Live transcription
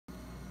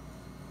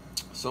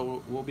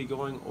So we'll be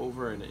going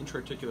over an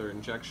intra-articular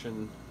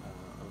injection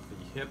of the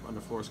hip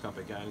under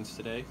fluoroscopic guidance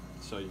today.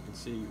 So you can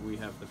see we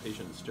have the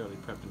patient sterilely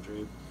prepped and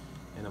draped,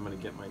 and I'm going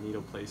to get my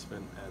needle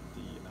placement at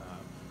the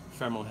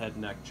femoral head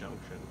neck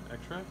junction.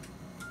 X-ray. And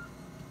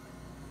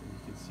you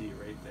can see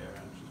right there,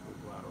 and just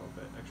move out a little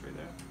bit. X-ray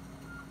there.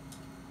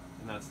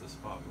 And that's the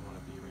spot we want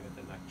to be, right at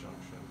the neck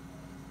junction.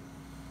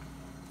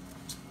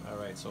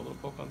 Alright, so a little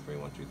poke on 3,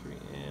 1, 2, 3,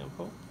 and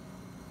poke.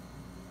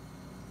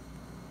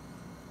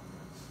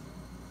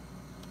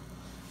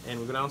 And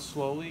we'll go down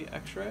slowly,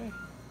 X-ray,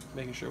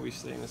 making sure we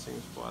stay in the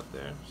same spot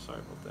there. Sorry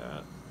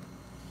about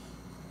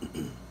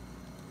that.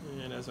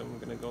 And as I'm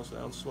going to go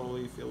down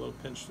slowly, feel a little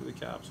pinch through the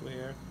capsule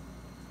here.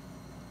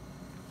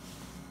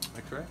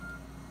 X-ray.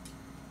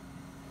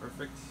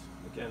 Perfect.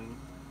 Again,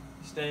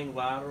 staying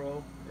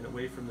lateral and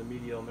away from the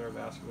medial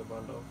neurovascular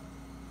bundle.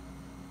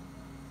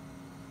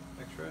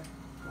 X-ray.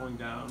 Going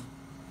down.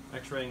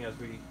 X-raying as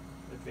we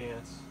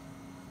advance.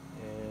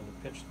 And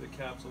a pinch through the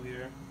capsule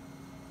here.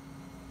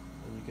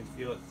 And you can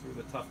feel it through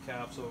the tough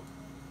capsule.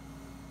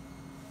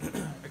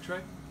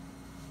 X-ray.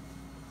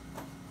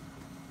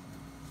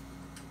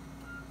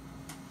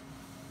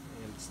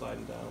 And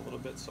sliding down a little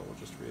bit, so we'll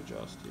just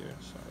readjust here.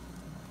 Sorry.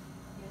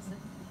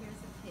 Here's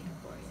a pig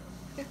for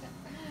you.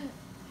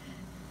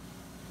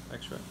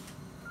 X-ray.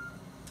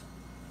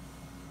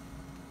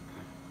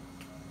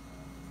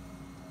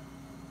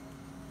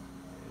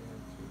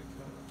 And through the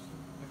capsule.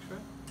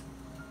 X-ray.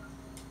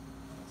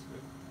 That's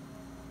good.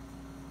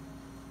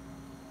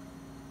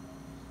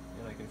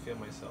 And I can feel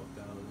myself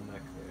down in the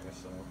neck there,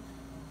 so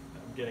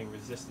I'm getting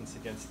resistance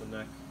against the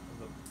neck,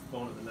 the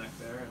bone of the neck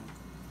there, and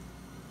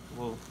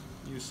we'll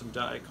use some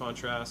dye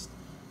contrast,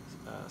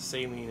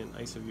 saline and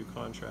isoview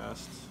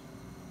contrast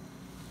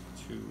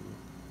to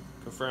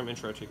confirm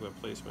intra-articular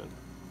placement.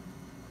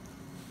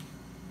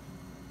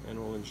 And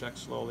we'll inject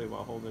slowly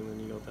while holding the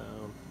needle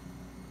down,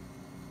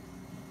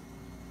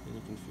 and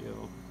you can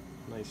feel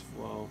nice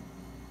flow.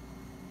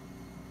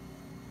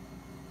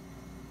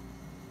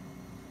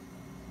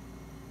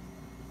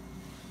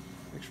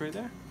 X-ray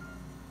there.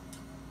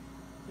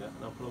 Yeah,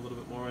 and I'll put a little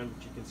bit more in,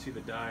 but you can see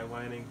the dye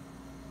lining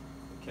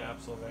the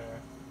capsule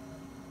there.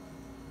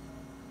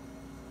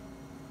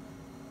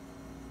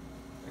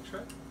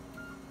 X-ray.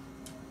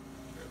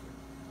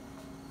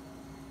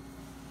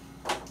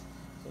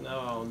 So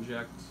now I'll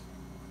inject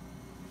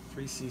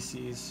 3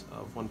 cc's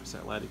of 1%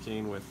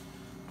 lidocaine with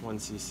 1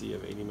 cc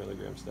of 80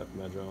 milligrams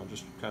Depo-Medrol. I'll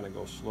just kind of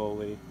go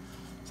slowly.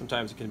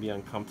 Sometimes it can be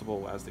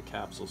uncomfortable as the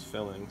capsule's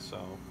filling,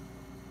 so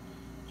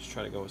just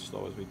try to go as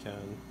slow as we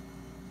can.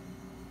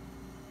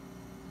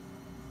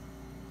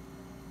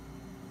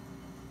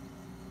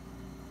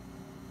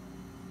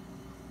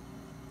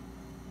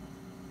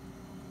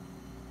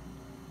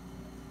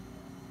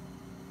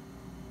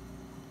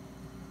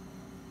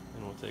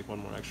 And we'll take one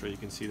more X-ray. You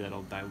can see that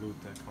it'll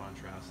dilute the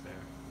contrast there.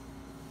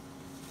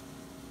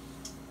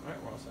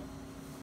 Alright, we're all set.